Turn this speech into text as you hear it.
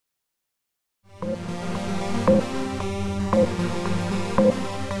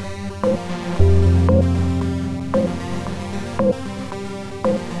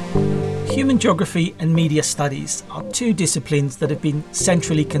Human geography and media studies are two disciplines that have been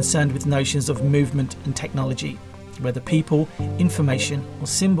centrally concerned with notions of movement and technology, whether people, information or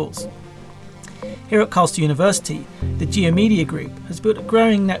symbols. Here at Karlstad University, the GeoMedia Group has built a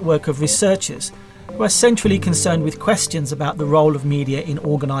growing network of researchers who are centrally concerned with questions about the role of media in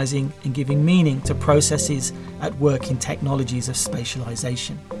organising and giving meaning to processes at work in technologies of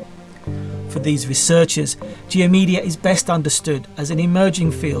spatialisation. For these researchers, geomedia is best understood as an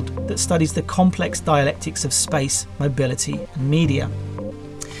emerging field that studies the complex dialectics of space, mobility and media.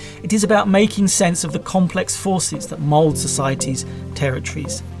 It is about making sense of the complex forces that mould societies,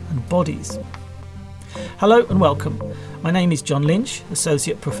 territories and bodies. Hello and welcome. My name is John Lynch,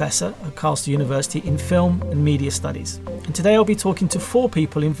 Associate Professor at Karlstad University in Film and Media Studies. And today I'll be talking to four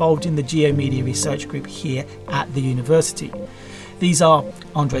people involved in the GeoMedia Research Group here at the university. These are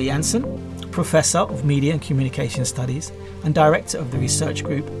Andre Jansen, Professor of Media and Communication Studies and Director of the Research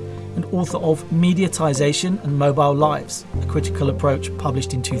Group and author of Mediatisation and Mobile Lives, a critical approach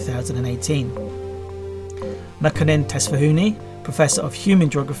published in 2018. Mekonnen Tesfahuni, Professor of Human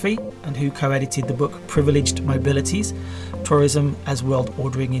Geography and who co-edited the book Privileged Mobilities, Tourism as World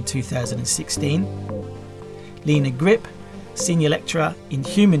Ordering in 2016. Lena Grip, Senior Lecturer in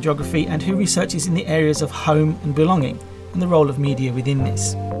Human Geography and who researches in the areas of home and belonging and the role of media within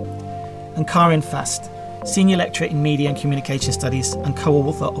this. And Karin Fast, Senior Lecturer in Media and Communication Studies and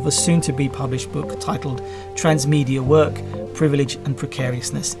co-author of a soon-to-be published book titled Transmedia Work, Privilege and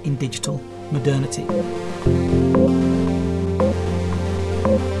Precariousness in Digital Modernity.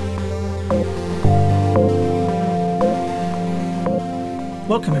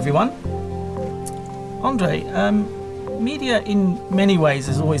 Welcome everyone. Andre, media in many ways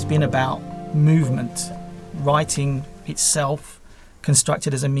has always been about movement, writing itself,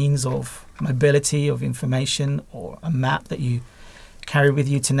 constructed as a means of mobility, of information, or a map that you carry with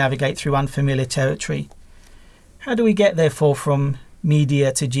you to navigate through unfamiliar territory. How do we get, therefore, from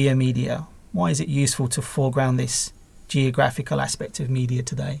media to geomedia? Why is it useful to foreground this geographical aspect of media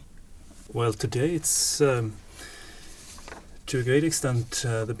today? Well, today it's, to a great extent,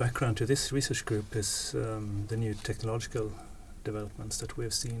 the background to this research group is the new technological developments that we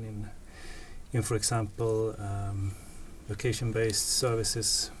have seen in for example, location-based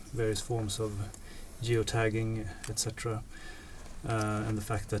services, various forms of geotagging, etc. And the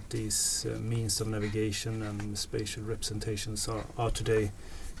fact that these means of navigation and spatial representations are today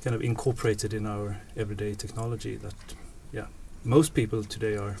kind of incorporated in our everyday technology that, most people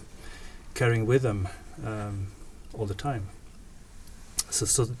today are carrying with them all the time.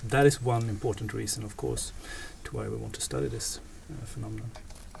 So that is one important reason, of course, to why we want to study this phenomenon.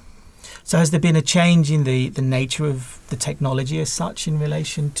 So has there been a change in the nature of the technology as such in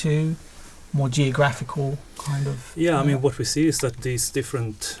relation to more geographical kind of... Yeah, I mean, what we see is that these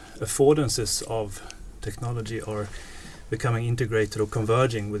different affordances of technology are becoming integrated or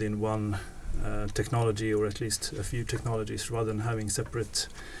converging within one technology, or at least a few technologies, rather than having separate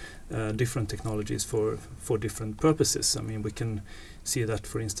different technologies for different purposes. I mean, we can see that,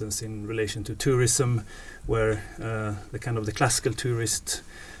 for instance, in relation to tourism, where the classical tourist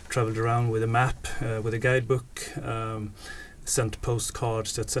traveled around with a map, with a guidebook, sent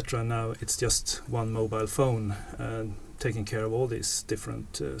postcards, etc. Now it's just one mobile phone taking care of all these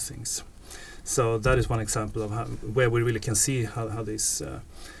different things. So that is one example of where we really can see how this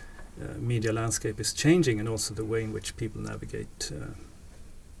media landscape is changing, and also the way in which people navigate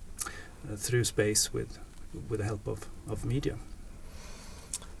through space with the help of media.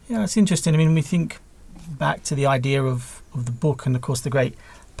 Yeah, it's interesting. I mean, we think back to the idea of the book, and of course the great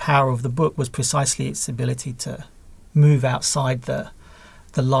power of the book was precisely its ability to move outside the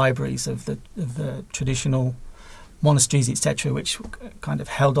libraries of the traditional monasteries, etc., which kind of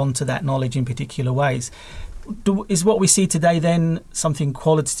held on to that knowledge in particular ways. Is what we see today then something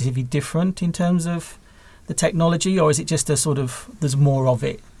qualitatively different in terms of the technology, or is it just a sort of, there's more of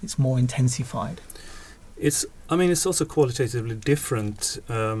it, it's more intensified? It's also qualitatively different.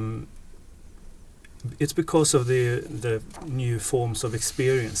 It's because of the new forms of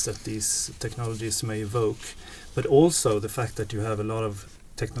experience that these technologies may evoke, but also the fact that you have a lot of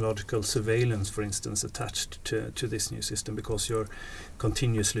technological surveillance, for instance, attached to this new system, because you're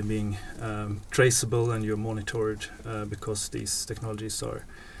continuously being traceable and you're monitored because these technologies are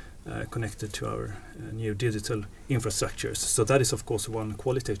connected to our new digital infrastructures. So that is, of course, one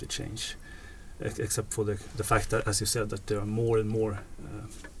qualitative change, except for the fact that, as you said, that there are more and more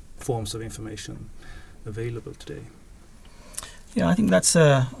forms of information available today. Yeah, I think that's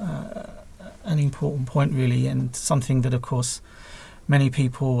a an important point, really, and something that, of course, many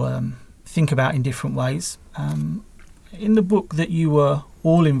people think about in different ways. In the book that you were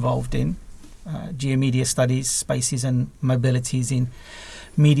all involved in, Geomedia Studies, Spaces and Mobilities in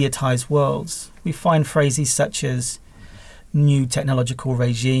Mediatized Worlds, we find phrases such as new technological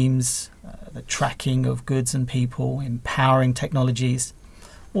regimes, the tracking of goods and people, empowering technologies.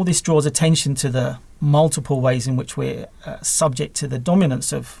 All this draws attention to the multiple ways in which we're subject to the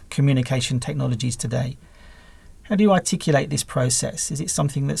dominance of communication technologies today. How do you articulate this process? Is it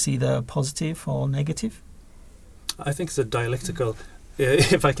something that's either positive or negative? I think it's a dialectical,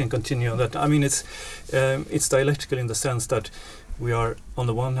 if I can continue on that. I mean, it's dialectical in the sense that we are, on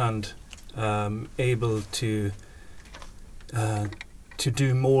the one hand, able to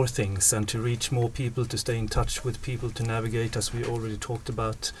do more things and to reach more people, to stay in touch with people, to navigate, as we already talked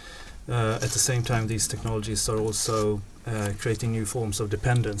about. At the same time, these technologies are also creating new forms of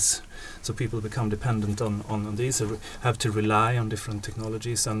dependence. So people become dependent on these, have to rely on different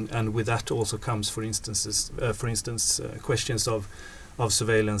technologies, and with that also comes, for instance, questions of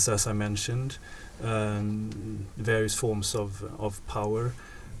surveillance, as I mentioned, various forms of power,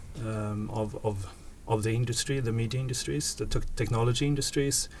 of the industry, the media industries, the technology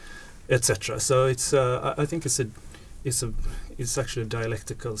industries, etc. So it's I think it's actually a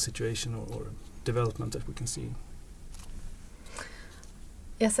dialectical situation or development that we can see.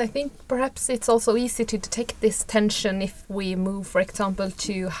 Yes, I think perhaps it's also easy to detect this tension if we move, for example,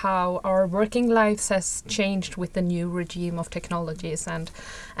 to how our working lives has changed with the new regime of technologies and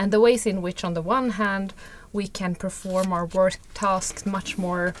the ways in which, on the one hand, we can perform our work tasks much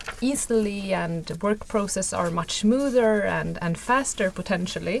more easily and work processes are much smoother and faster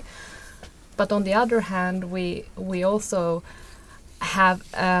potentially. But on the other hand, we also have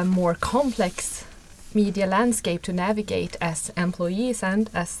a more complex media landscape to navigate as employees and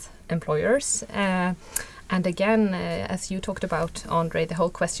as employers. And again, as you talked about, Andre, the whole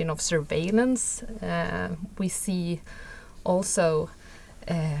question of surveillance, we see also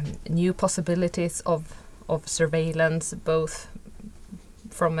new possibilities of surveillance, both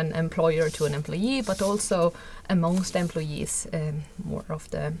from an employer to an employee, but also amongst employees, more of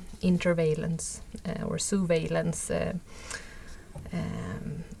the interveillance or surveillance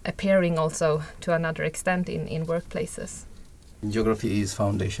appearing also to another extent in workplaces. Geography is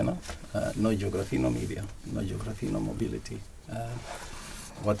foundational. No geography, no media. No geography, no mobility.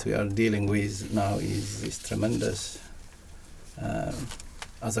 What we are dealing with now is this tremendous,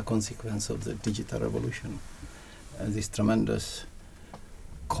 as a consequence of the digital revolution, this tremendous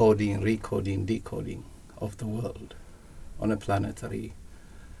coding, recoding, decoding of the world on a planetary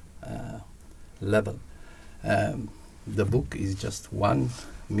level. The book is just one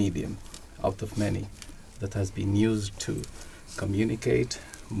medium out of many that has been used to communicate,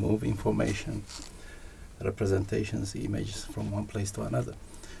 move information, representations, images from one place to another.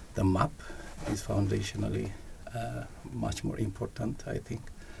 The map is foundationally much more important, I think.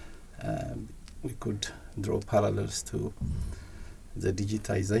 We could draw parallels to the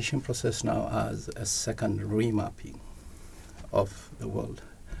digitization process now as a second remapping of the world,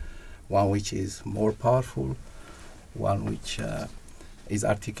 one which is more powerful, one which is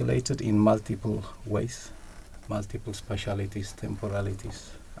articulated in multiple ways. Multiple specialities,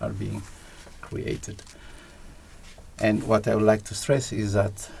 temporalities are being created. And what I would like to stress is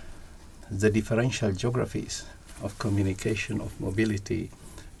that the differential geographies of communication, of mobility,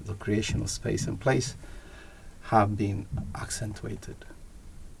 the creation of space and place have been accentuated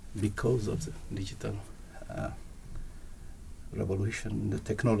because of the digital revolution, the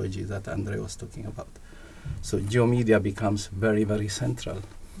technology that Andre was talking about. So geomedia becomes very, very central.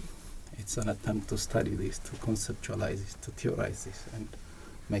 It's an attempt to study this, to conceptualize this, to theorize this, and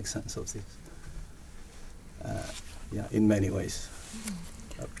make sense of this. In many ways,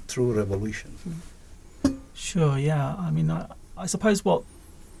 a true revolution. Sure, yeah. I mean, I suppose what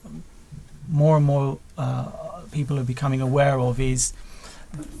more and more people are becoming aware of is,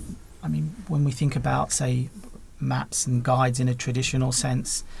 I mean, when we think about, say, maps and guides in a traditional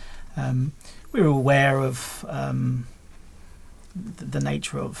sense, we're aware of the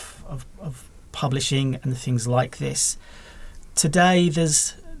nature of publishing and things like this. Today,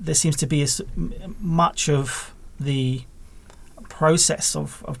 there seems to be much of the process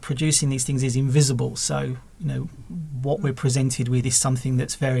of producing these things is invisible. So, what we're presented with is something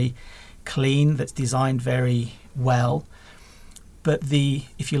that's very clean, that's designed very well. But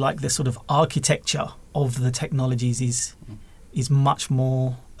if you like, the sort of architecture of the technologies is much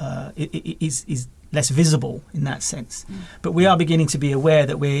more, is less visible in that sense. But we are beginning to be aware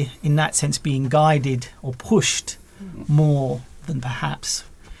that we're, in that sense, being guided or pushed more than perhaps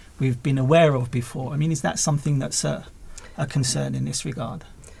we've been aware of before. I mean, is that something that's a concern in this regard?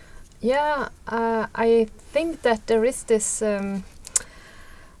 Yeah, I think that there is this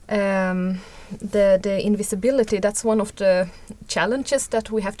the invisibility. That's one of the challenges that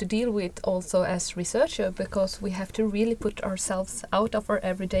we have to deal with also as researchers, because we have to really put ourselves out of our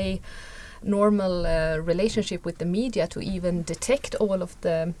everyday normal relationship with the media to even detect all of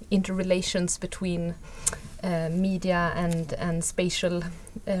the interrelations between media and spatial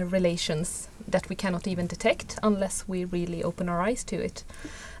relations that we cannot even detect unless we really open our eyes to it.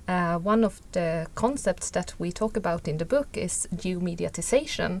 One of the concepts that we talk about in the book is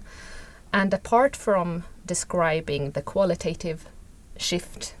geomediatization, and apart from describing the qualitative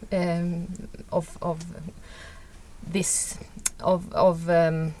shift of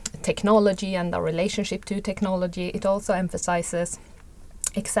technology and our relationship to technology, it also emphasizes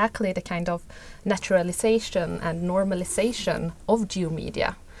exactly the kind of naturalization and normalization of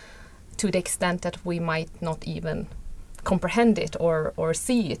geomedia, to the extent that we might not even comprehend it or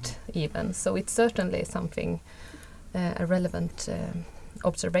see it even. So it's certainly something, a relevant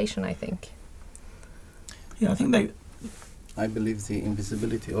observation, I think. Yeah, I think I believe the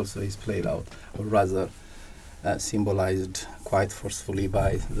invisibility also is played out, or rather symbolized quite forcefully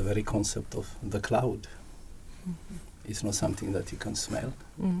by the very concept of the cloud. Mm-hmm. It's not something that you can smell,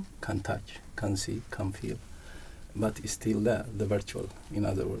 can touch, can see, can feel, but it's still there, the virtual, in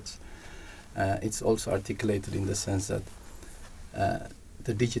other words. It's also articulated in the sense that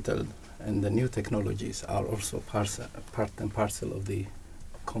the digital and the new technologies are also part and parcel of the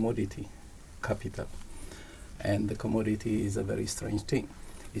commodity capital. And the commodity is a very strange thing.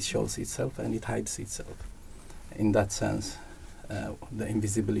 It shows itself and it hides itself. In that sense, the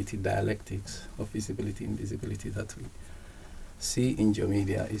invisibility dialectics of visibility-invisibility that we see in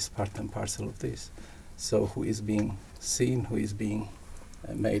geomedia is part and parcel of this. So who is being seen, who is being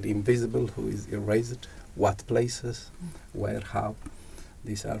made invisible, who is erased, what places, where, how.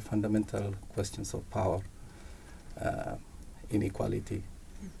 These are fundamental questions of power, inequality,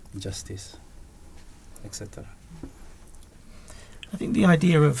 justice, etc. I think the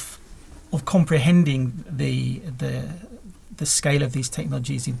idea of comprehending the scale of these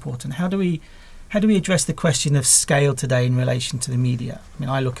technologies is important. How do we address the question of scale today in relation to the media? I mean,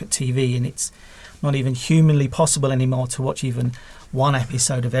 I look at TV and it's not even humanly possible anymore to watch even one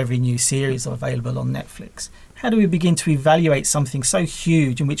episode of every new series available on Netflix. How do we begin to evaluate something so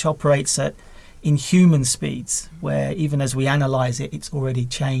huge and which operates at inhuman speeds, where even as we analyse it, it's already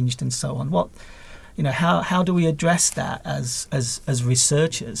changed and so on? How do we address that as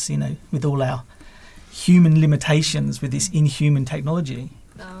researchers, with all our human limitations with this inhuman technology?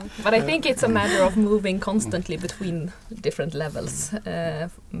 But I think it's a matter of moving constantly between different levels.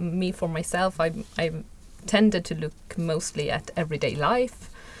 For myself, I tended to look mostly at everyday life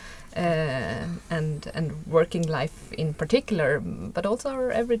and working life in particular, but also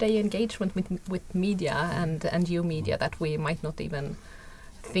our everyday engagement with media and new media that we might not even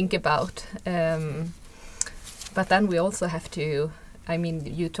think about. But then we also have to,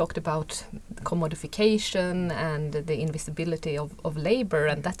 you talked about commodification and the invisibility of labor,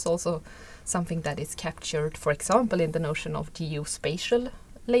 and that's also something that is captured, for example, in the notion of geospatial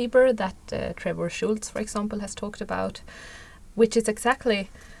labor that Trevor Schultz, for example, has talked about, which is exactly,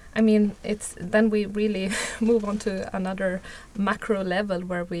 it's then we really move on to another macro level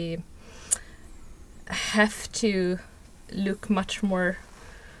where we have to look much more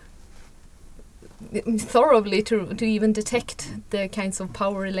thoroughly to even detect the kinds of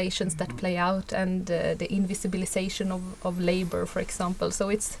power relations that play out and the invisibilization of labor, for example. So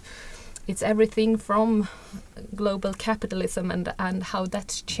it's everything from global capitalism and how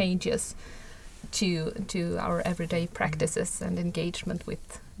that changes to our everyday practices and engagement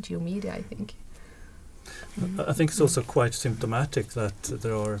with geomedia, I think. I think it's also quite symptomatic that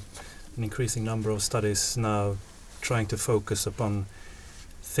there are an increasing number of studies now trying to focus upon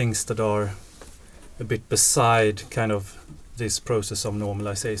things that are a bit beside kind of this process of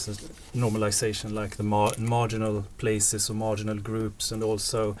normalization, like the marginal places or marginal groups, and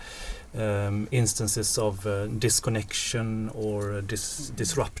also instances of disconnection or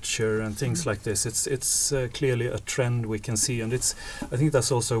disrupture and things like this. It's clearly a trend we can see, and I think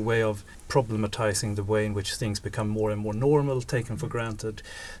that's also a way of problematizing the way in which things become more and more normal, taken for granted.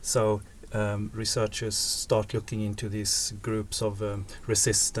 So researchers start looking into these groups of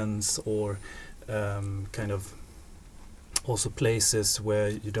resistance or kind of also places where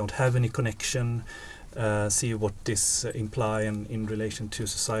you don't have any connection, see what this imply in relation to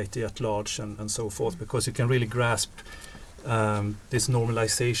society at large and so forth, because you can really grasp this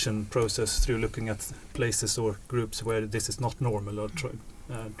normalization process through looking at places or groups where this is not normal, or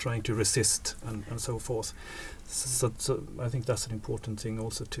trying to resist and so forth. So I think that's an important thing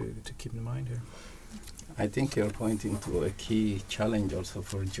also to keep in mind here. I think you're pointing to a key challenge also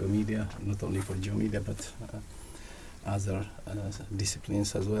for geomedia, not only for geomedia but other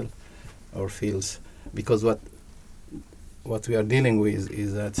disciplines as well, or fields, because what we are dealing with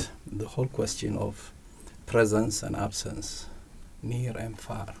is that the whole question of presence and absence, near and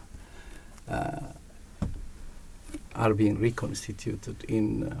far, are being reconstituted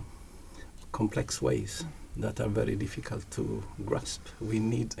in complex ways that are very difficult to grasp. We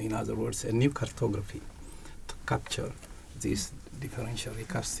need, in other words, a new cartography to capture these differential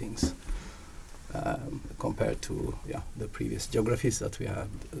recastings compared to the previous geographies that we had,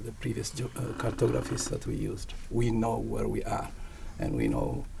 the previous cartographies that we used. We know where we are, and we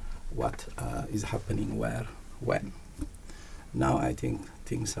know what is happening where, when. Now I think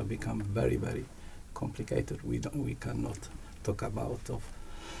things have become very, very complicated. We cannot talk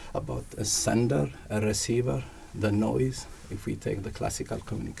about a sender, a receiver, the noise. If we take the classical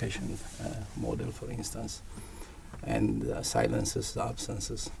communication model, for instance, and the silences, the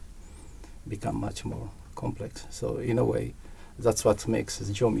absences become much more complex. So in a way, that's what makes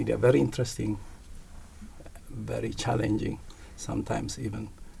geomedia very interesting, very challenging, sometimes even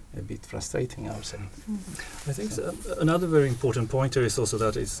a bit frustrating, I would say. I think another very important point here is also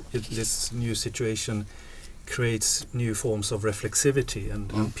that this new situation creates new forms of reflexivity,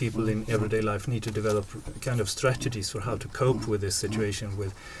 and people in everyday life need to develop kind of strategies for how to cope with this situation,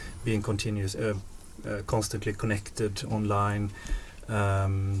 with being constantly connected online,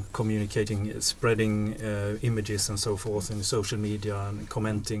 communicating, spreading images and so forth in social media, and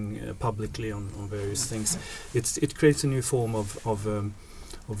commenting publicly on various things. It creates a new form of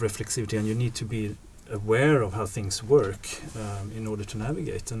reflexivity, and you need to be aware of how things work in order to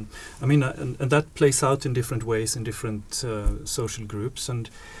navigate. And I mean, and that plays out in different ways in different social groups. And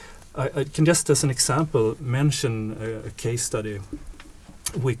I can just, as an example, mention a case study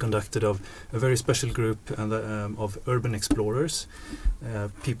we conducted of a very special group of urban explorers,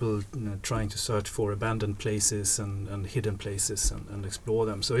 people trying to search for abandoned places and hidden places and explore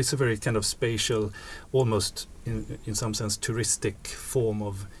them. So it's a very kind of spatial, almost in some sense touristic form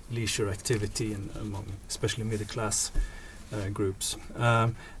of leisure activity among especially middle class groups.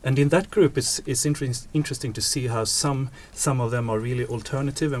 And in that group it's interesting to see how some of them are really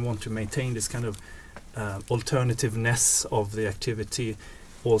alternative and want to maintain this kind of alternativeness of the activity,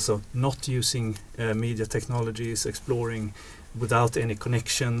 also not using media technologies, exploring without any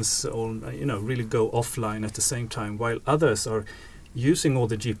connections, or really go offline at the same time, while others are using all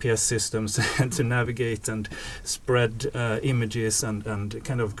the GPS systems to navigate and spread images and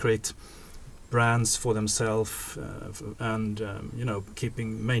kind of create brands for themselves and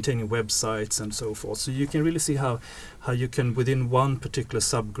maintaining websites and so forth. So you can really see how you can, within one particular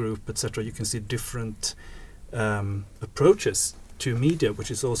subgroup, etc., you can see different approaches to media,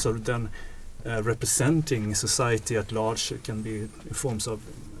 which is also then representing society at large. It can be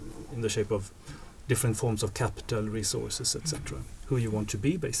in the shape of different forms of capital, resources, etc. Who you want to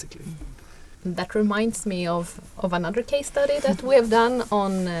be, basically. That reminds me of another case study that we have done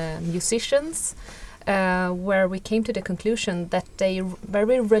on musicians, where we came to the conclusion that they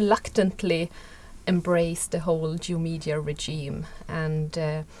very reluctantly embrace the whole geomedia regime, and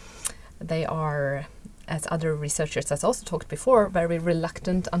they are, as other researchers has also talked before, very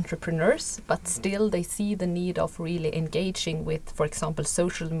reluctant entrepreneurs, but still they see the need of really engaging with, for example,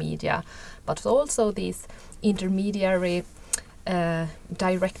 social media, but also these intermediary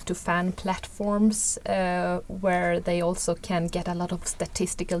direct-to-fan platforms where they also can get a lot of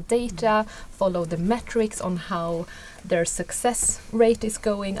statistical data, follow the metrics on how their success rate is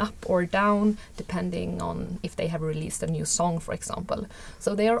going up or down, depending on if they have released a new song, for example.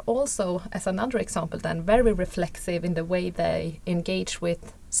 So they are also, as another example then, very reflexive in the way they engage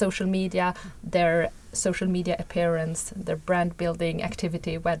with social media, their social media appearance, their brand building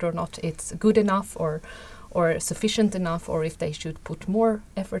activity, whether or not it's good enough or sufficient enough, or if they should put more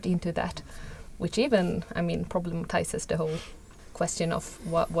effort into that, which even, problematizes the whole question of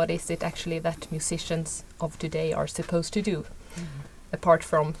what is it actually that musicians of today are supposed to do, apart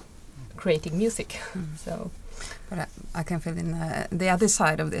from creating music. So, but I can fill in the other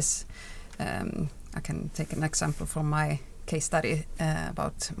side of this. I can take an example from my case study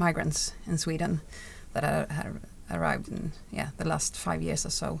about migrants in Sweden that have arrived in the last 5 years or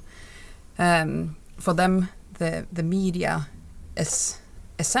so. For them, the media is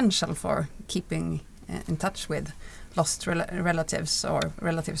essential for keeping in touch with lost relatives or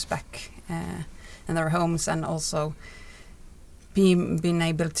relatives back in their homes, and also being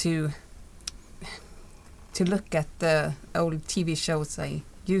able to to look at the old TV shows I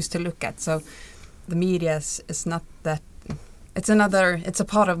used to look at. So the media is not that. It's a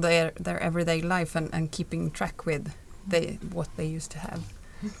part of their everyday life and keeping track with what they used to have.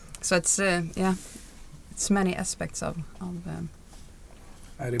 So it's it's many aspects of.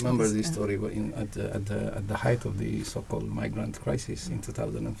 I remember this story at the height of the so-called migrant crisis in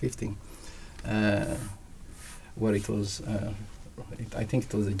 2015, where it was. I think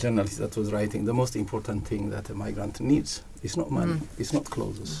it was a journalist that was writing, the most important thing that a migrant needs is not money, it's not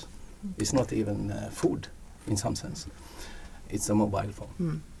clothes, it's not even food, in some sense. It's a mobile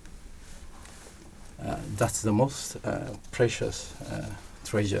phone. That's the most precious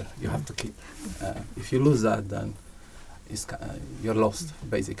treasure you have to keep. If you lose that, then you're lost,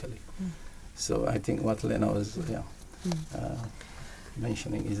 basically. So I think what Lena was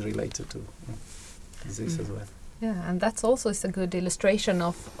mentioning is related to this as well. Yeah, and that's also is a good illustration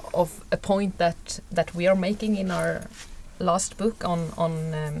of a point that we are making in our last book on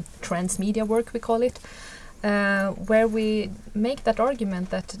transmedia work, we call it, where we make that argument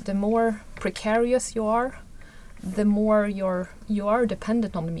that the more precarious you are, the more you are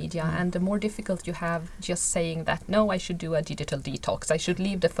dependent on the media, and the more difficult you have just saying that, no, I should do a digital detox, I should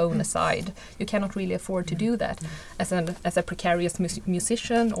leave the phone aside. You cannot really afford to do that. As a precarious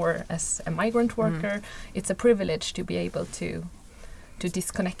musician or as a migrant worker, it's a privilege to be able to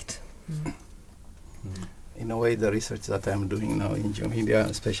disconnect. In a way, the research that I'm doing now in geomedia,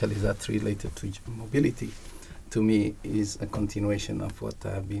 especially that related to mobility, to me is a continuation of what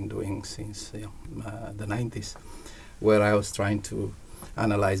I've been doing since the 90s, where I was trying to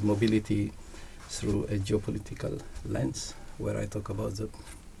analyze mobility through a geopolitical lens, where I talk about the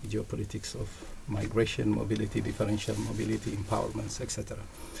geopolitics of migration, mobility, differential mobility, empowerments, etc.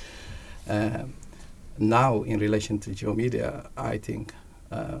 Now, in relation to geomedia, I think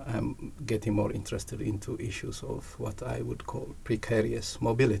I'm getting more interested into issues of what I would call precarious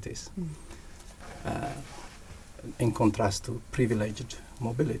mobilities. In contrast to privileged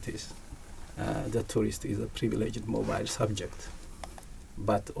mobilities. The tourist is a privileged mobile subject,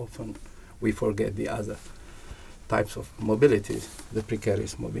 but often we forget the other types of mobilities, the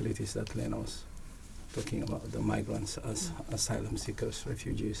precarious mobilities that Lena was talking about, the migrants as asylum seekers,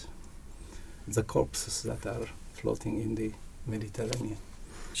 refugees, the corpses that are floating in the Mediterranean.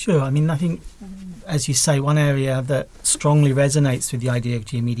 Sure. I mean, I think, as you say, one area that strongly resonates with the idea of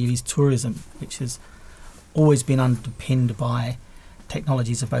geomedia is tourism, which has always been underpinned by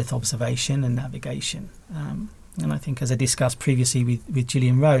technologies of both observation and navigation. And I think, as I discussed previously with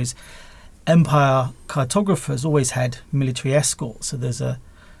Gillian Rose, empire cartographers always had military escorts. So there's a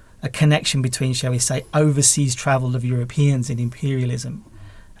connection between, shall we say, overseas travel of Europeans and imperialism.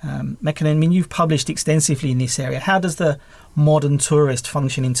 Mecca, I mean, you've published extensively in this area. How does the modern tourist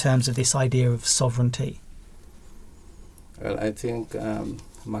function in terms of this idea of sovereignty? Well, I think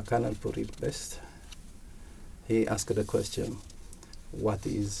McConnell put it best. He asked the question, what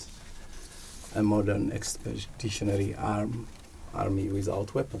is a modern expeditionary army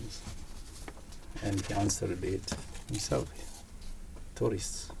without weapons? And he answered it himself.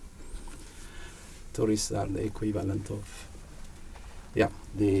 Tourists. Tourists are the equivalent of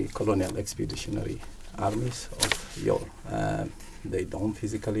the colonial expeditionary armies of yore. They don't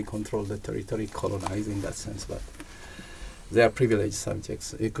physically control the territory, colonize in that sense, but they are privileged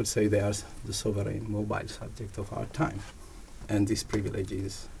subjects. You could say they are the sovereign mobile subject of our time. And this privilege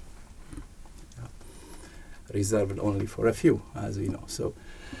is reserved only for a few, as we know. So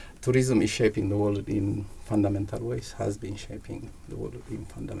tourism is shaping the world in fundamental ways, has been shaping the world in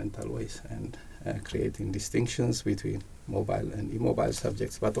fundamental ways, and creating distinctions between mobile and immobile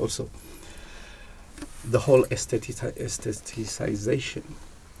subjects, but also the whole aestheticization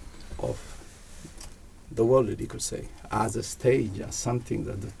of the world, you could say, as a stage, as something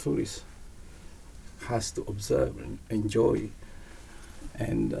that the tourist has to observe and enjoy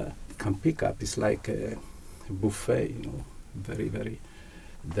and can pick up. It's like a buffet, very, very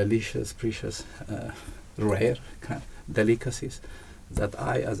delicious, precious, rare delicacies that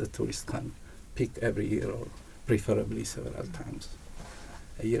I, as a tourist, can pick every year, or preferably several times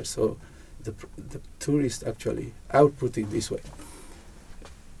a year. So the tourist actually, I would put it this way,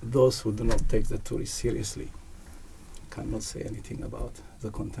 those who do not take the tourist seriously cannot say anything about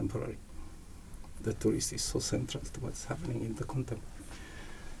the contemporary. The tourist is so central to what's happening in the contemporary.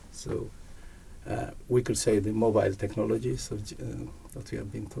 So we could say the mobile technologies that we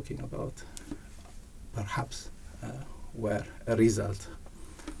have been talking about perhaps were a result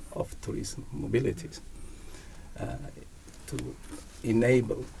of tourism mobilities to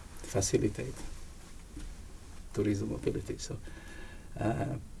enable, facilitate tourism mobility. So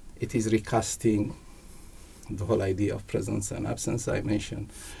it is recasting the whole idea of presence and absence. I mentioned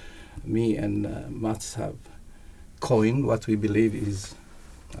me and Mats have coined what we believe is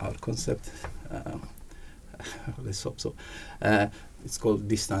our concept. Let's hope so. It's called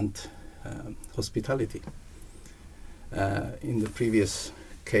distant hospitality. In the previous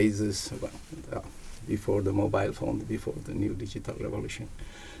cases, before the mobile phone, before the new digital revolution,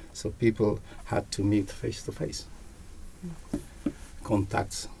 so people had to meet face to face.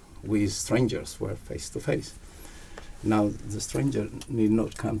 Contacts with strangers were face to face. Now the stranger need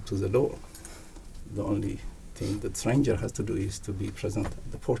not come to the door. The only thing the stranger has to do is to be present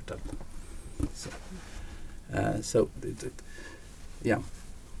at the portal.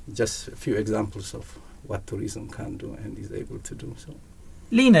 Just a few examples of what tourism can do and is able to do. So,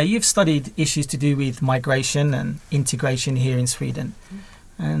 Lina, you've studied issues to do with migration and integration here in Sweden.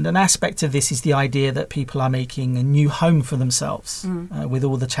 And an aspect of this is the idea that people are making a new home for themselves with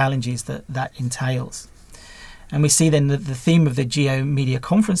all the challenges that entails. And we see then that the theme of the GeoMedia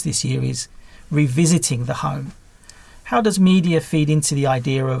conference this year is revisiting the home. How does media feed into the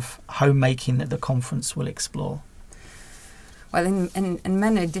idea of homemaking that the conference will explore? Well, in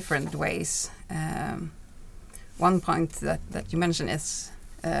many different ways. One point that you mentioned is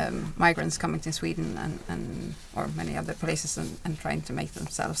migrants coming to Sweden and or many other places and trying to make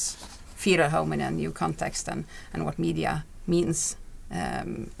themselves feel at home in a new context and what media means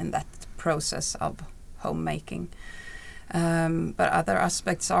in that process of homemaking. But other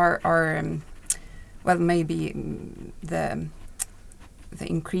aspects are maybe the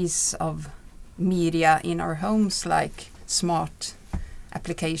increase of media in our homes, like smart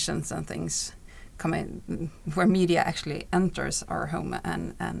applications and things coming where media actually enters our home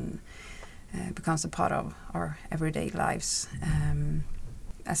and becomes a part of our everyday lives.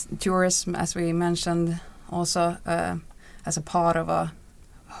 As tourism, as we mentioned, also as a part of a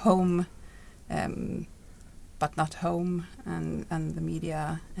home, but not home, and the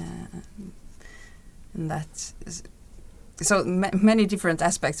media in that. So many different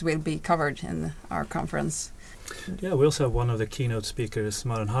aspects will be covered in our conference. Yeah, we also have one of the keynote speakers,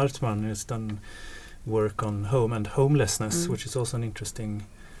 Maren Hartman, who has done work on home and homelessness, which is also an interesting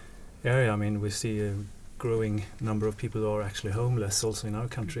area. I mean, we see a growing number of people who are actually homeless also in our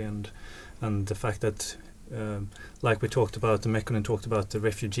country, and the fact that, like we talked about, Mekkonen talked about the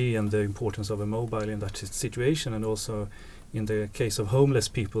refugee and the importance of a mobile in that situation, and also in the case of homeless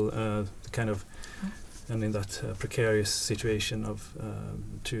people, and in that precarious situation of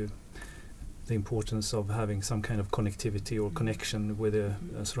to the importance of having some kind of connectivity or connection with the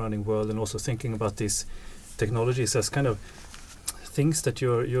surrounding world, and also thinking about these technologies as kind of things that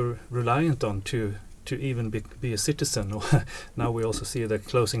you're reliant on to even be a citizen. Now we also see the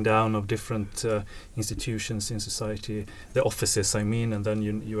closing down of different institutions in society, the offices I mean, and then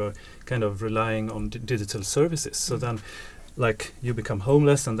you are kind of relying on digital services. So then, like, you become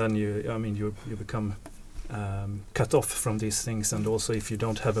homeless, and then you become cut off from these things, and also if you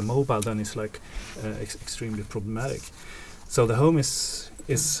don't have a mobile, then it's like extremely problematic. So the home is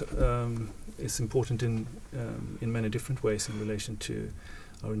important in many different ways in relation to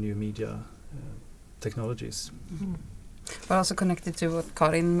our new media technologies. But also connected to what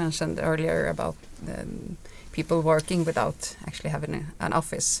Karin mentioned earlier about people working without actually having an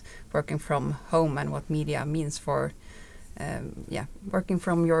office, working from home, and what media means for working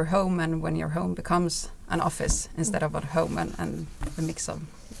from your home, and when your home becomes an office instead of a home, and the mix of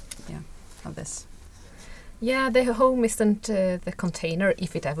this. Yeah, the home isn't the container,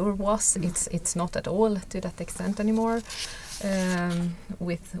 if it ever was. It's not at all to that extent anymore.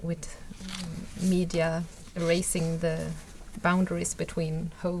 With media erasing the boundaries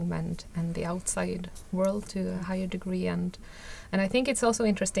between home and the outside world to a higher degree, and I think it's also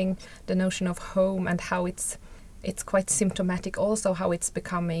interesting, the notion of home and how it's quite symptomatic also how it's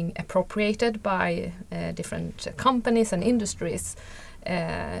becoming appropriated by different companies and industries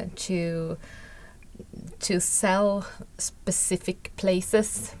to sell specific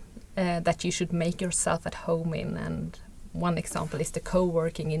places that you should make yourself at home in. And one example is the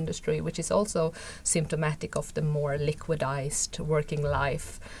co-working industry, which is also symptomatic of the more liquidized working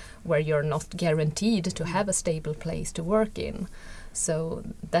life, where you're not guaranteed to have a stable place to work in. So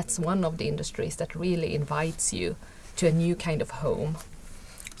that's one of the industries that really invites you to a new kind of home,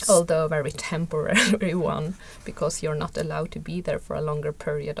 although a very temporary one, because you're not allowed to be there for a longer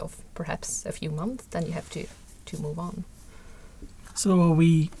period of perhaps a few months, then you have to move on. So are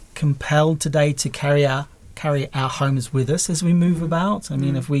we compelled today to carry our homes with us as we move about? I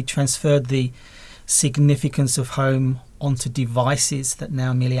mean, if we transferred the significance of home onto devices that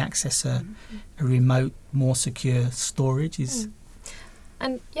now merely access a remote, more secure storage,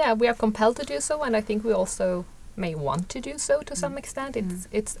 yeah, we are compelled to do so, and I think we also may want to do so to some extent.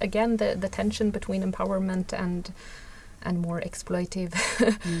 It's again the tension between empowerment and more exploitive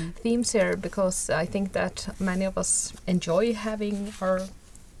themes here, because I think that many of us enjoy having our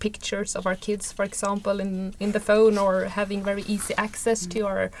pictures of our kids, for example, in the phone, or having very easy access to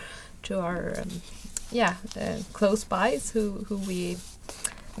our close bys who we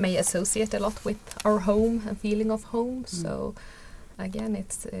may associate a lot with our home and feeling of home. So again,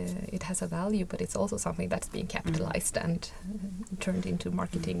 it has a value, but it's also something that's being capitalized and turned into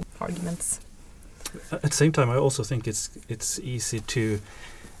marketing arguments. At the same time, I also think it's easy to,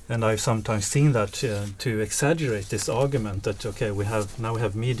 and I've sometimes seen that, to exaggerate this argument that we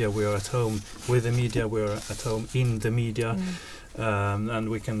have media, we are at home with the media, we are at home in the media, and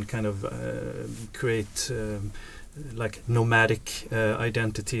we can kind of create like nomadic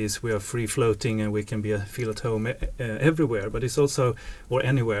identities. We are free floating, and we can feel at home everywhere, but it's also, or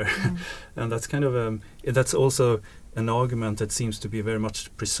anywhere, and that's kind of that's also an argument that seems to be very much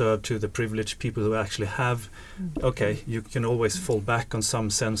preserved to the privileged people who actually have, you can always fall back on some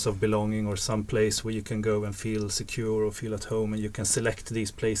sense of belonging or some place where you can go and feel secure or feel at home, and you can select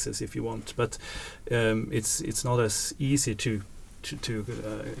these places if you want. But it's not as easy to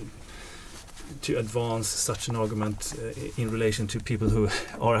advance such an argument in relation to people who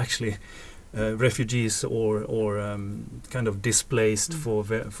are actually refugees or kind of displaced for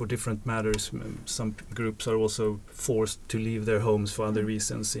different matters. Some groups are also forced to leave their homes for other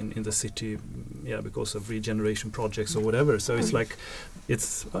reasons in the city, because of regeneration projects or whatever. So it's like,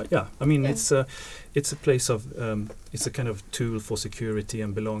 it's a place of it's a kind of tool for security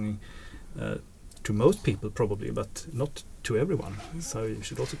and belonging to most people probably, but not to everyone. So you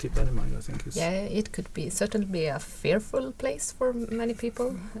should also keep that in mind, I think. It could be certainly a fearful place for many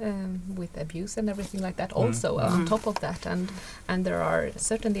people, with abuse and everything like that also on top of that, and there are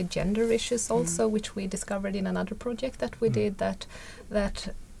certainly gender issues also, which we discovered in another project that we did, that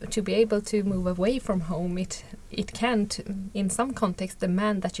to be able to move away from home, it can in some context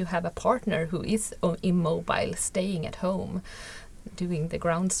demand that you have a partner who is immobile, staying at home, doing the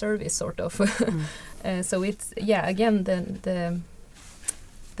ground service sort of. So it's again the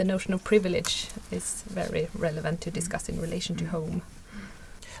notion of privilege is very relevant to discuss in relation to home.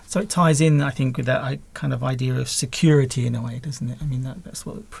 So it ties in, I think, with that kind of idea of security in a way, doesn't it? I mean, that's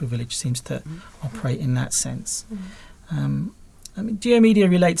what privilege seems to operate in that sense. I mean, geomedia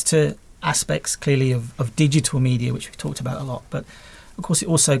relates to aspects clearly of digital media, which we talked about a lot, but of course, it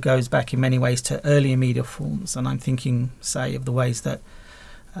also goes back in many ways to earlier media forms, and I'm thinking, say, of the ways that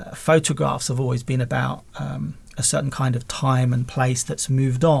photographs have always been about a certain kind of time and place that's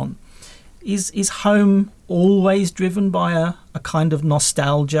moved on. Is home always driven by a kind of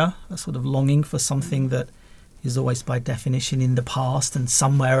nostalgia, a sort of longing for something that is always by definition in the past and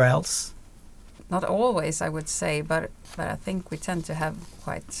somewhere else? Not always, I would say, but I think we tend to have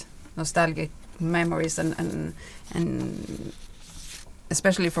quite nostalgic memories, and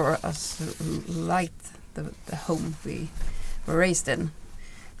especially for us who liked the home we were raised in,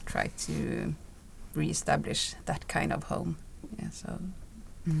 try to re-establish that kind of home.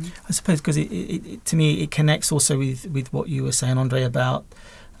 I suppose because it to me it connects also with what you were saying, Andre, about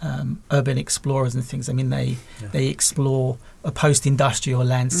urban explorers and things. I mean, they explore a post-industrial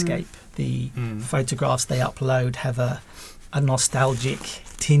landscape. The photographs they upload have a nostalgic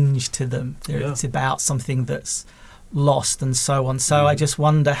tinge to them. It's about something that's lost and so on. So I just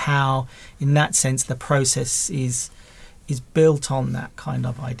wonder how, in that sense, the process is built on that kind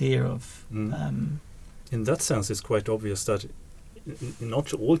of idea of. In that sense, it's quite obvious that, in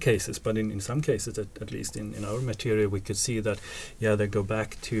not all cases, but in some cases, at least in our material, we could see that they go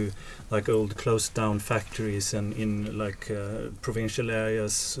back to like old closed down factories and in like provincial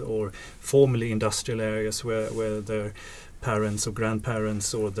areas or formerly industrial areas where their parents or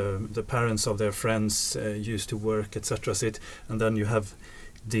grandparents or the parents of their friends used to work, etc. And then you have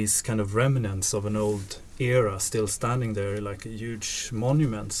these kind of remnants of an old era still standing there, like huge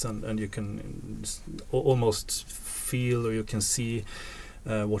monuments, and you can almost feel, or you can see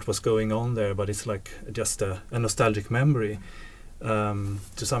what was going on there, but it's like just a nostalgic memory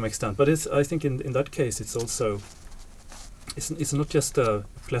to some extent. But I think in that case it's also it's not just a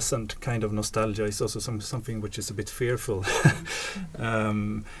pleasant kind of nostalgia, it's also something which is a bit fearful.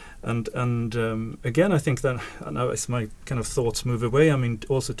 And again, I think that now as my kind of thoughts move away, I mean,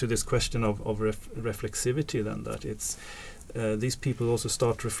 also to this question of reflexivity, then that these people also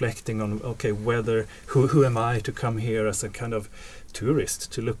start reflecting on, okay, whether who am I to come here as a kind of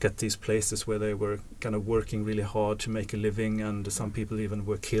tourist to look at these places where they were kind of working really hard to make a living, and some people even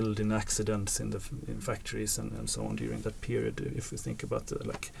were killed in accidents in factories and so on during that period. If we think about the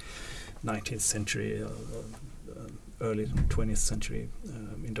 19th century, early 20th century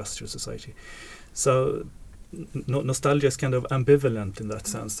industrial society. So nostalgia is kind of ambivalent in that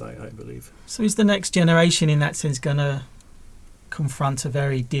sense, I believe. So is the next generation in that sense going to confront a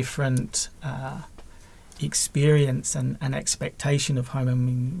very different experience and expectation of home? I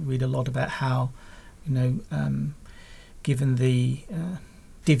mean, we read a lot about how, given the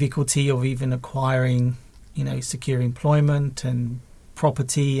difficulty of even acquiring, secure employment and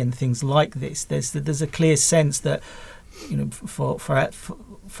property and things like this, there's a clear sense that,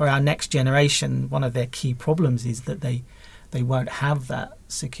 for our next generation, one of their key problems is that they won't have that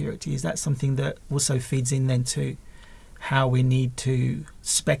security. Is that something that also feeds in then to how we need to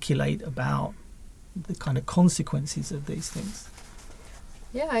speculate about the kind of consequences of these things?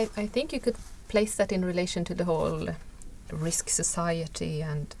 Yeah, I think you could place that in relation to the whole risk society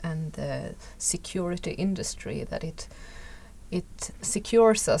and the security industry, that it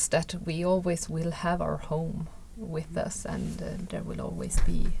secures us that we always will have our home with us, and there will always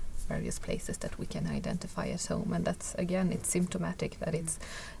be various places that we can identify as home. And that's, again, it's symptomatic that it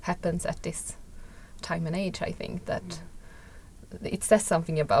happens at this time and age. I think that it says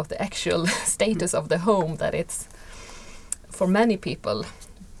something about the actual status of the home, that it's, for many people,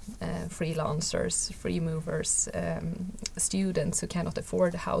 freelancers, free movers, students who cannot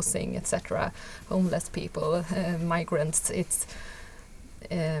afford housing, etc., homeless people, migrants, it's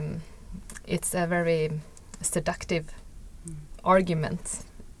a very seductive argument,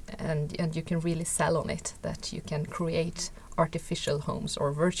 and you can really sell on it, that you can create artificial homes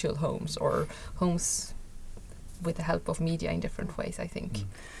or virtual homes or homes with the help of media in different ways, I think.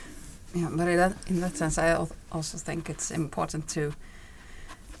 Yeah, but in that sense, I also think it's important to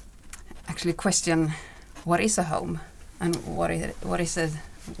actually question what is a home, and what is it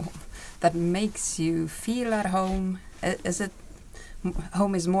that makes you feel at home. Is it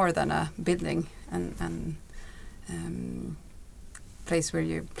home is more than a building and place where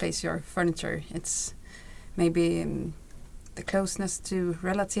you place your furniture. It's maybe the closeness to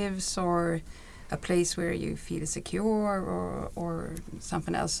relatives, or a place where you feel secure, or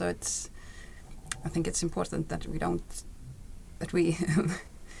something else. So I think it's important that we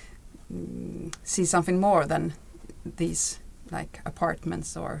see something more than these like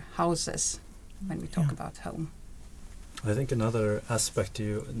apartments or houses when we talk about home. I think another aspect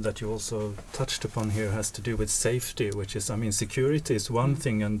that you also touched upon here has to do with safety, which is, security is one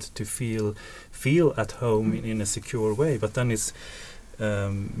thing, and to feel at home in a secure way, but then is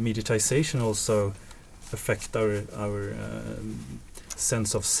mediatization also affect our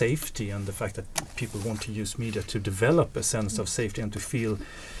sense of safety, and the fact that people want to use media to develop a sense of safety and to feel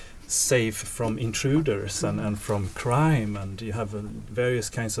safe from intruders and from crime. And you have various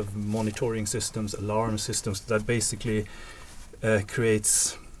kinds of monitoring systems, alarm systems, that basically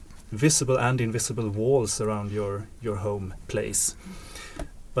creates visible and invisible walls around your home place.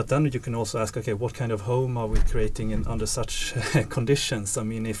 But then you can also ask, okay, what kind of home are we creating under such conditions?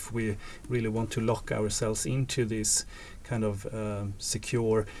 If we really want to lock ourselves into these kind of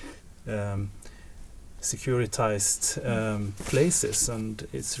secure, securitized places, and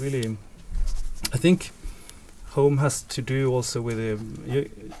it's really, I think home has to do also with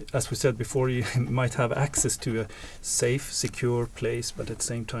as we said before, you might have access to a safe, secure place, but at the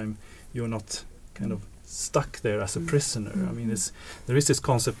same time you're not kind of stuck there as a prisoner. There is this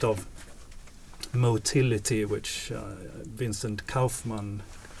concept of motility, which Vincent Kaufman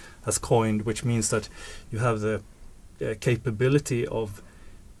has coined, which means that you have the capability of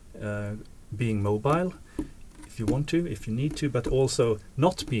being mobile if you want to, if you need to, but also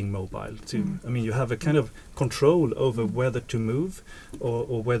not being mobile too. You have a kind of control over whether to move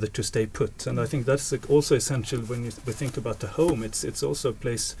or whether to stay put, and I think that's also essential when we think about the home. It's also a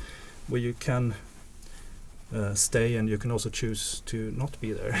place where you can stay, and you can also choose to not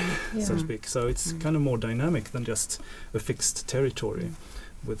be there, so to speak. So it's kind of more dynamic than just a fixed territory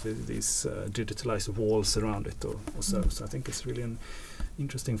with these digitalized walls around it or so. So I think it's really an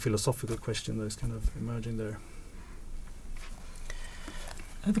interesting philosophical question that is kind of emerging there.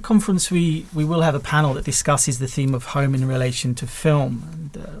 At the conference we will have a panel that discusses the theme of home in relation to film.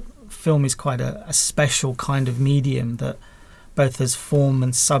 And film is quite a special kind of medium that both as form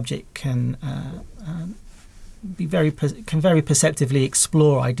and subject can very perceptively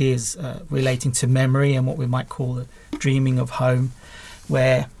explore ideas relating to memory and what we might call the dreaming of home,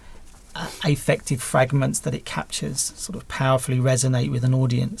 where affective fragments that it captures sort of powerfully resonate with an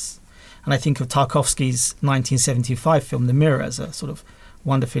audience. And I think of Tarkovsky's 1975 film The Mirror as a sort of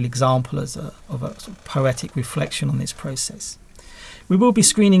wonderful example of a sort of poetic reflection on this process. We will be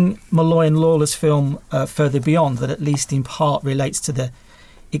screening Molloy and Lawler's film Further Beyond, that at least in part relates to the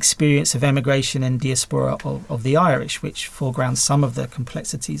experience of emigration and diaspora of the Irish, which foregrounds some of the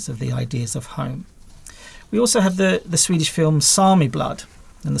complexities of the ideas of home. We also have the Swedish film Sami Blood,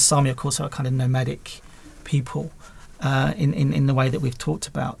 and the Sami, of course, are a kind of nomadic people in the way that we've talked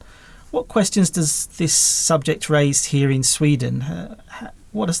about. What questions does this subject raise here in Sweden?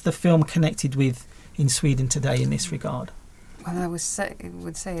 What is the film connected with in Sweden today in this regard? Well, I would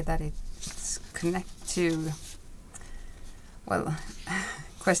say that it's connected to, well,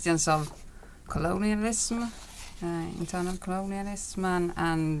 questions of colonialism, internal colonialism,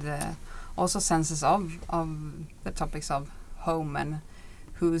 and also senses of the topics of home and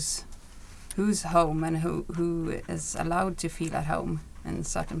who's home and who is allowed to feel at home in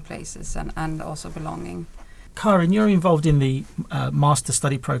certain places and also belonging. Karin, you're involved in the master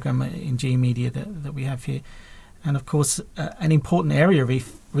study program in G-Media that we have here. And of course, an important area of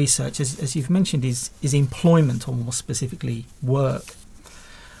research, as you've mentioned, is employment, or more specifically, work.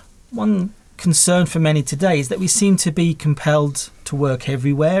 One concern for many today is that we seem to be compelled to work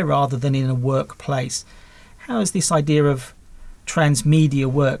everywhere rather than in a workplace. How does this idea of transmedia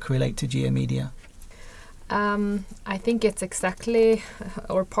work relate to G-Media? I think it's exactly,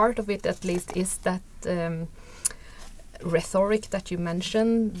 or part of it at least, is that rhetoric that you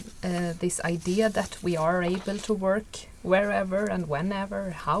mentioned, this idea that we are able to work wherever and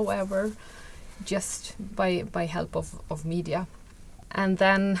whenever, however, just by help of media. And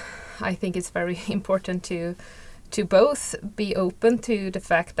then I think it's very important to both be open to the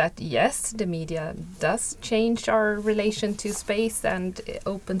fact that yes, the media does change our relation to space and it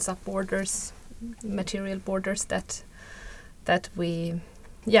opens up borders, material borders that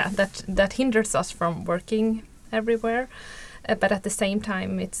hinders us from working everywhere, but at the same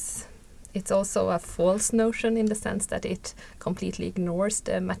time it's also a false notion in the sense that it completely ignores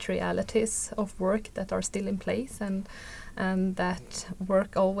the materialities of work that are still in place, and that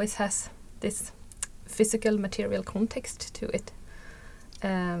work always has this physical material context to it.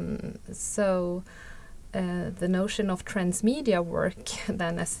 So the notion of transmedia work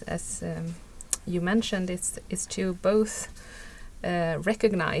then, as you mentioned, is to both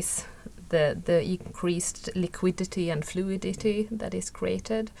recognize the increased liquidity and fluidity that is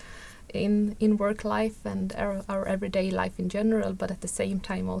created in work life and our everyday life in general, but at the same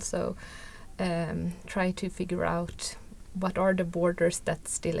time also try to figure out what are the borders that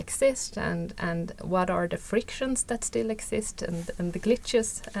still exist and what are the frictions that still exist and the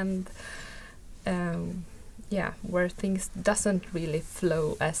glitches and where things doesn't really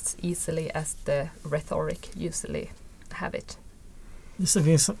flow as easily as the rhetoric usually have it. I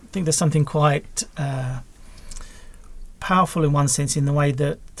think there's something quite powerful in one sense, in the way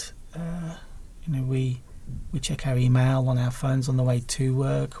that we check our email on our phones on the way to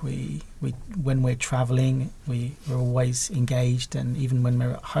work. We when we're travelling, we're always engaged, and even when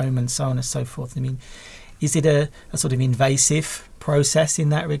we're at home and so on and so forth. I mean, is it a sort of invasive process in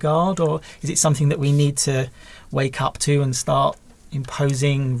that regard, or is it something that we need to wake up to and start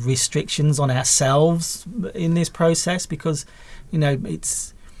imposing restrictions on ourselves in this process? Because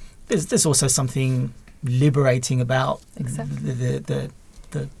there's also something liberating about the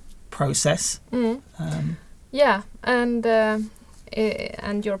process.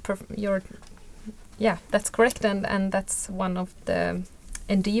 That's correct, and that's one of the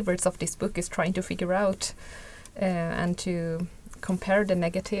endeavors of this book, is trying to figure out and to compare the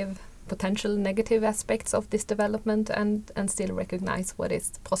potential negative aspects of this development and still recognize what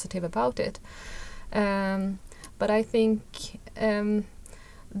is positive about it. But I think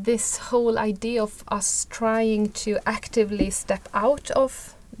this whole idea of us trying to actively step out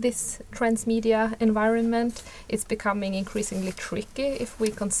of this transmedia environment is becoming increasingly tricky if we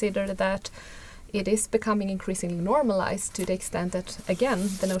consider that it is becoming increasingly normalized, to the extent that, again,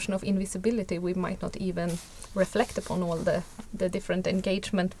 the notion of invisibility, we might not even reflect upon all the different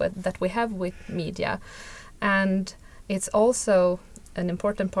engagement that we have with media. And it's also an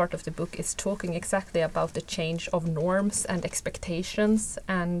important part of the book is talking exactly about the change of norms and expectations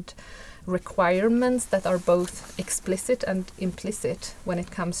and requirements that are both explicit and implicit when it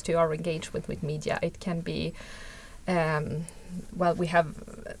comes to our engagement with media. It can be we have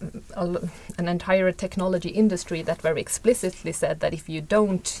an entire technology industry that very explicitly said that if you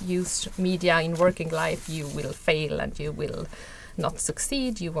don't use media in working life, you will fail and you will not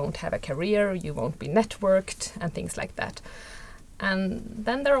succeed, you won't have a career, you won't be networked, and things like that. And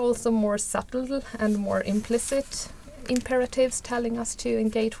then there are also more subtle and more implicit imperatives telling us to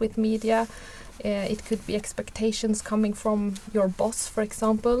engage with media. It could be expectations coming from your boss, for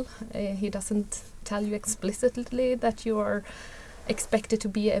example. He doesn't tell you explicitly that you are expected to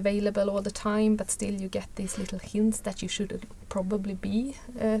be available all the time, but still you get these little hints that you should probably be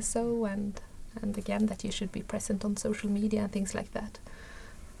so, and again that you should be present on social media and things like that.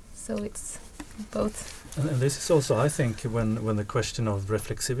 So it's both. And this is also, I think, when the question of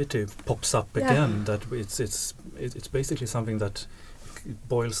reflexivity pops up again, that it's basically something that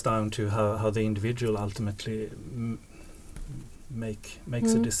boils down to how the individual ultimately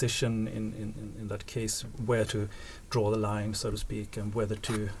makes a decision in that case, where to draw the line, so to speak, and whether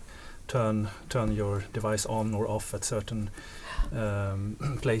to turn your device on or off at certain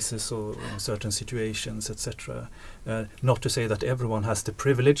places or in certain situations, etc. Not to say that everyone has the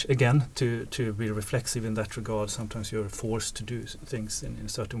privilege, again, to be reflexive in that regard. Sometimes you're forced to do things in a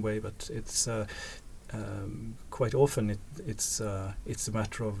certain way, but it's quite often it's a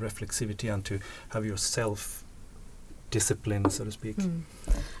matter of reflexivity and to have yourself discipline, so to speak.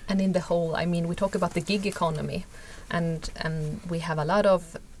 And in the whole, I mean, we talk about the gig economy, and we have a lot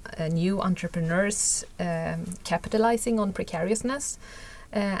of new entrepreneurs capitalizing on precariousness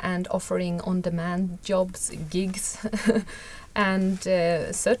and offering on-demand jobs, gigs, and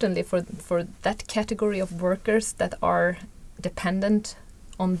certainly for that category of workers that are dependent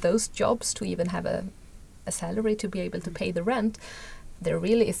on those jobs to even have a salary to be able to pay the rent, there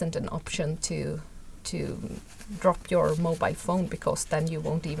really isn't an option to drop your mobile phone, because then you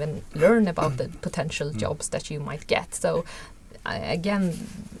won't even learn about the potential jobs that you might get. So again,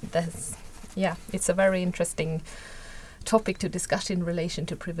 it's a very interesting topic to discuss in relation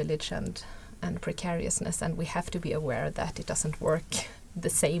to privilege and precariousness, and we have to be aware that it doesn't work the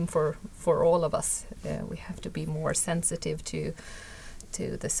same for all of us. We have to be more sensitive to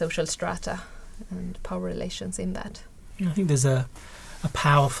the social strata and power relations in that. I think there's a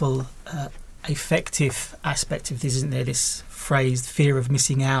powerful effective aspect of this, isn't there? This phrase, fear of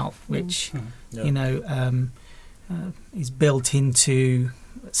missing out, which is built into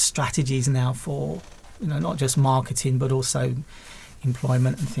strategies now for not just marketing but also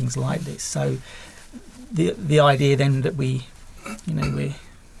employment and things like this. So the idea then that we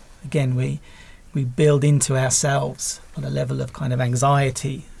build into ourselves on a level of kind of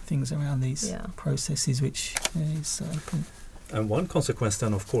anxiety things around these processes, which is open. And one consequence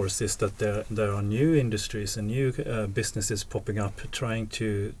then, of course, is that there are new industries and new businesses popping up trying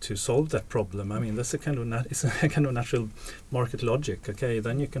to solve that problem. I mean, that's a kind of natural market logic. Okay,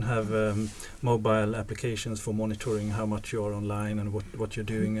 then you can have mobile applications for monitoring how much you are online and what you're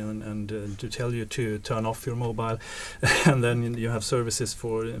doing, and to tell you to turn off your mobile. And then you have services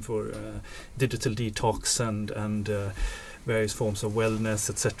for digital detox and various forms of wellness,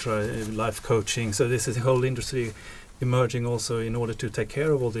 etc., life coaching. So this is a whole industry emerging also in order to take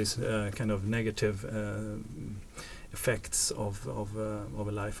care of all these kind of negative effects of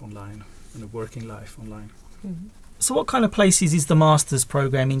a life online and a working life online. Mm-hmm. So what kind of places is the master's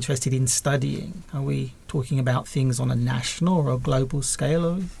program interested in studying? Are we talking about things on a national or a global scale,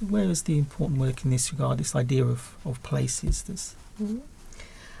 or where is the important work in this regard, this idea of places?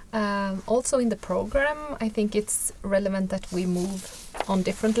 Also in the program, I think it's relevant that we move on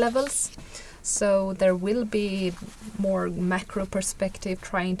different levels. So there will be more macro perspective,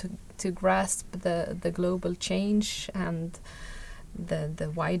 trying to grasp the global change and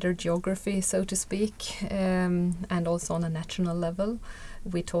the wider geography, so to speak, and also on a national level.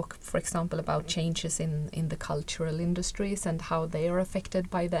 We talk, for example, about changes in the cultural industries and how they are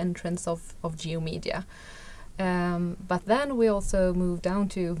affected by the entrance of geomedia. But then we also move down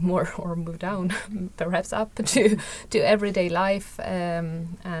perhaps up to everyday life,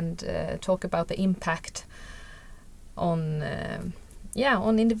 and talk about the impact on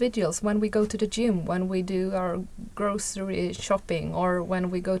individuals when we go to the gym, when we do our grocery shopping, or when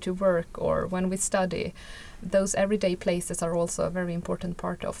we go to work, or when we study. Those everyday places are also a very important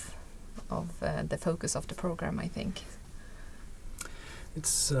part of the focus of the program, I think.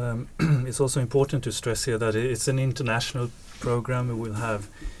 It's also important to stress here that it's an international program. We will have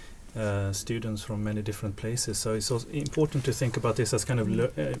students from many different places, so it's also important to think about this as kind of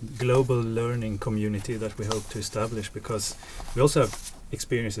global learning community that we hope to establish, because we also have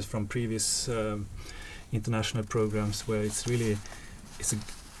experiences from previous international programs where it's a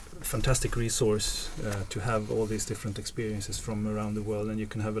fantastic resource to have all these different experiences from around the world, and you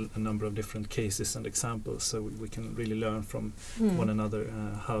can have a number of different cases and examples, so we can really learn from one another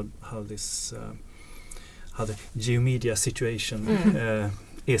how the geomedia situation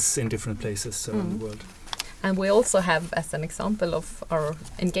is in different places around the world. And we also have, as an example of our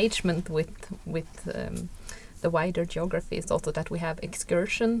engagement with the wider geography, is also that we have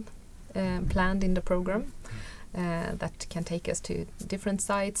excursion planned in the program that can take us to different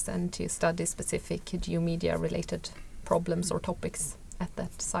sites and to study specific geomedia related problems or topics at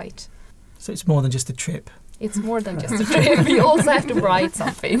that site. So it's more than just a trip. It's more than just a trip. You also have to write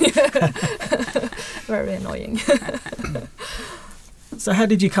something. Very annoying. So how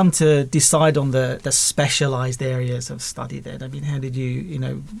did you come to decide on the specialised areas of study then? I mean, how did you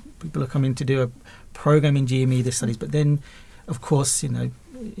know, people are coming to do a program in geomedia studies, but then, of course, you know,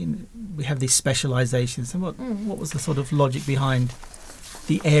 we have these specialisations. And what was the sort of logic behind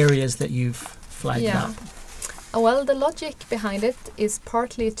the areas that you've flagged up? Well, the logic behind it is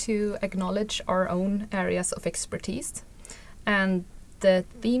partly to acknowledge our own areas of expertise, and the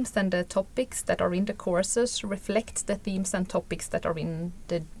themes and the topics that are in the courses reflect the themes and topics that are in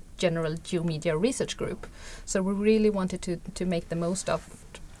the general geomedia research group. So we really wanted to make the most of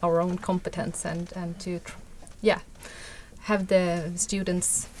our own competence and to have the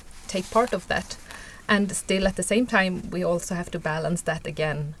students take part of that. And still at the same time we also have to balance that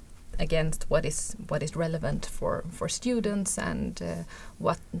again against what is relevant for students and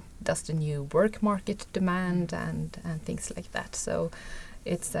what does the new work market demand and things like that. So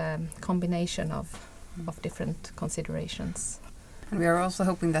it's a combination of different considerations. And we are also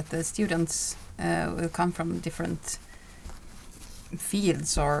hoping that the students will come from different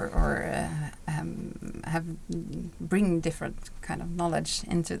fields or bring different kind of knowledge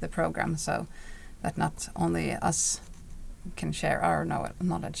into the program, so that not only us can share our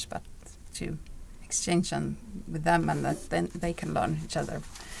knowledge, but to exchange them with them, and that then they can learn each other.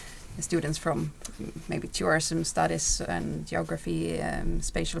 The students from maybe tourism studies and geography,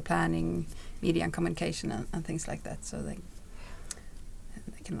 spatial planning, media and communication, and things like that. So they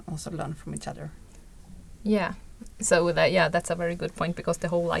can also learn from each other. Yeah. So that's a very good point, because the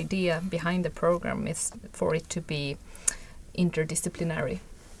whole idea behind the program is for it to be interdisciplinary.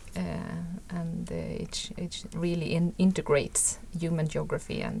 And it really integrates human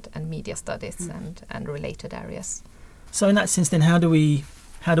geography and media studies and related areas. So in that sense then, how do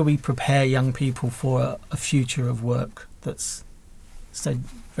we prepare young people for a future of work that's so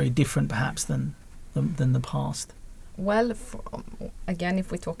very different perhaps than the past? Well, again,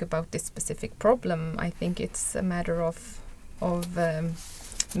 if we talk about this specific problem, I think it's a matter of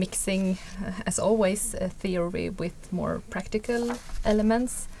mixing, as always, theory with more practical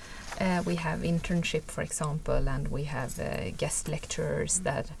elements. We have internship, for example, and we have guest lecturers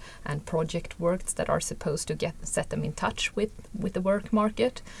and project works that are supposed to set them in touch with the work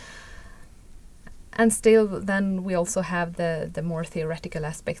market. And still, then we also have the more theoretical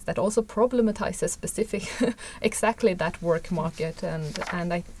aspects that also problematizes specific exactly that work market.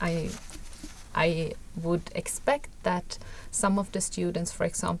 And I would expect that some of the students, for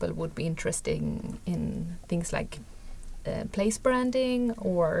example, would be interested in things like place branding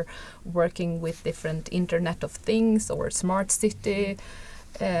or working with different Internet of Things or smart city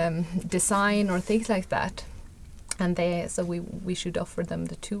design or things like that. And so we should offer them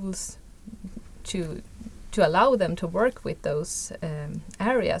the tools to allow them to work with those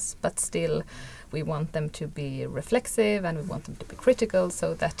areas, but still we want them to be reflexive and we want them to be critical,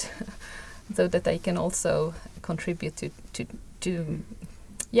 so that they can also contribute to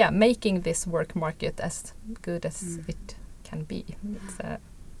making this work market as good as it can be.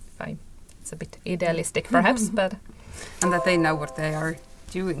 It's a bit idealistic perhaps, but and that they know what they are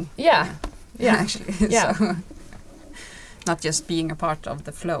doing. Yeah. Actually, yeah. So not just being a part of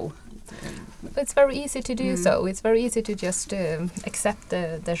the flow. It's very easy to do so. It's very easy to just accept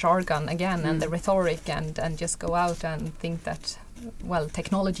the jargon again and the rhetoric and just go out and think that, well,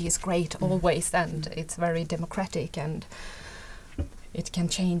 technology is great always and it's very democratic and it can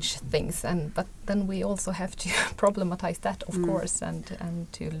change things. But then we also have to problematize that, of course, and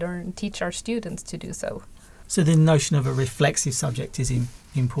to teach our students to do so. So the notion of a reflexive subject is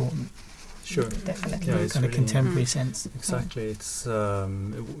important. Sure, definitely. Yeah, in kind of contemporary sense. Exactly. It's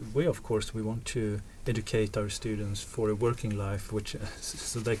we want to educate our students for a working life, which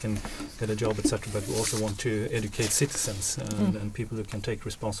so they can get a job, etc. But we also want to educate citizens and people who can take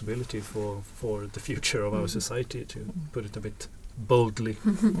responsibility for the future of our society, to put it a bit boldly.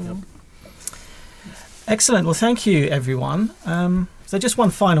 Yep. Excellent. Well, thank you, everyone. So just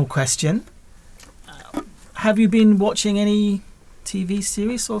one final question. Have you been watching any TV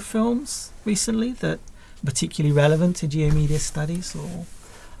series or films recently that are particularly relevant to geomedia studies, or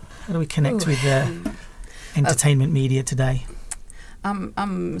how do we connect with entertainment media today?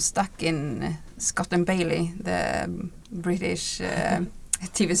 I'm stuck in Scott and Bailey, the British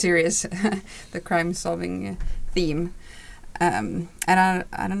TV series, the crime-solving theme. And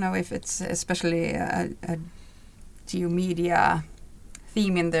I don't know if it's especially a geomedia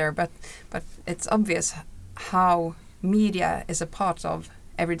theme in there, but it's obvious how media is a part of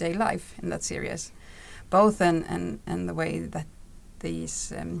everyday life in that series, both in the way that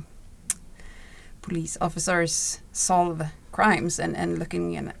these police officers solve crimes and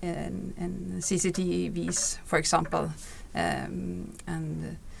looking in CCTVs, for example,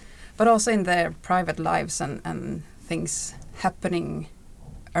 but also in their private lives and things happening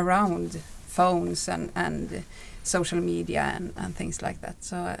around phones and social media and things like that.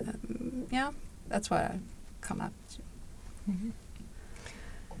 So that's what I come up to. Mm-hmm.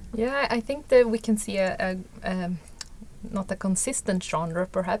 Yeah, I think that we can see a not a consistent genre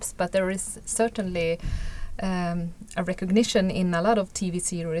perhaps, but there is certainly a recognition in a lot of TV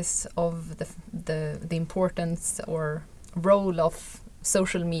series of the importance or role of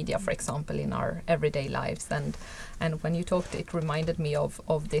social media, for example, in our everyday lives. And when you talked, it reminded me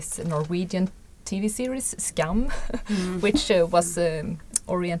of this Norwegian TV series Skam, which was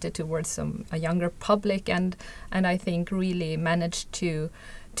oriented towards a younger public, and I think really managed to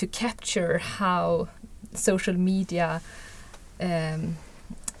capture how social media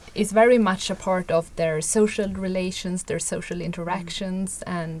is very much a part of their social relations, their social interactions,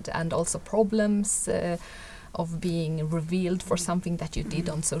 and also problems of being revealed for something that you did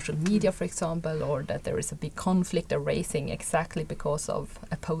on social media, for example, or that there is a big conflict arising exactly because of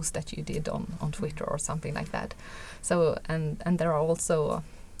a post that you did on Twitter or something like that. So and there are also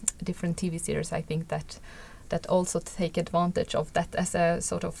different TV series, I think, that also take advantage of that as a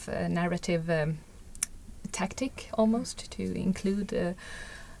sort of narrative tactic, almost, to include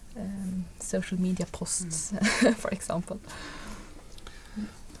social media posts, for example.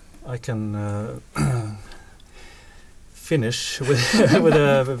 I can finish with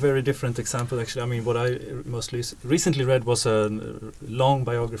a very different example, actually. I mean, what I most recently read was a long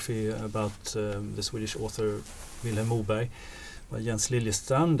biography about the Swedish author Vilhelm Moberg by Jens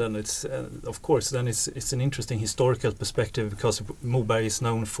Liljestrand, and it's of course then it's an interesting historical perspective, because Moberg is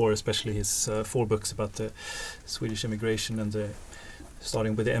known for especially his 4 books about the Swedish immigration and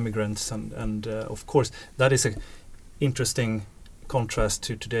starting with the immigrants, and of course that is a interesting contrast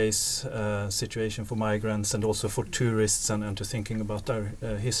to today's situation for migrants and also for tourists, and to thinking about our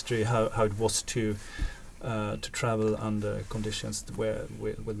history, how it was to travel under conditions where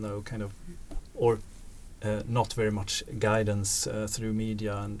with no kind of or not very much guidance through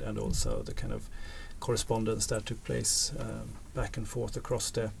media, and also the kind of correspondence that took place back and forth across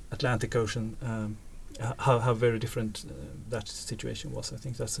the Atlantic Ocean. How very different that situation was. I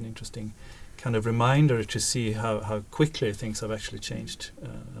think that's an interesting kind of reminder to see how quickly things have actually changed,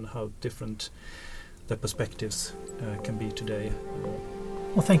 and how different the perspectives can be today.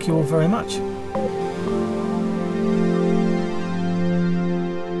 Well, thank you all very much.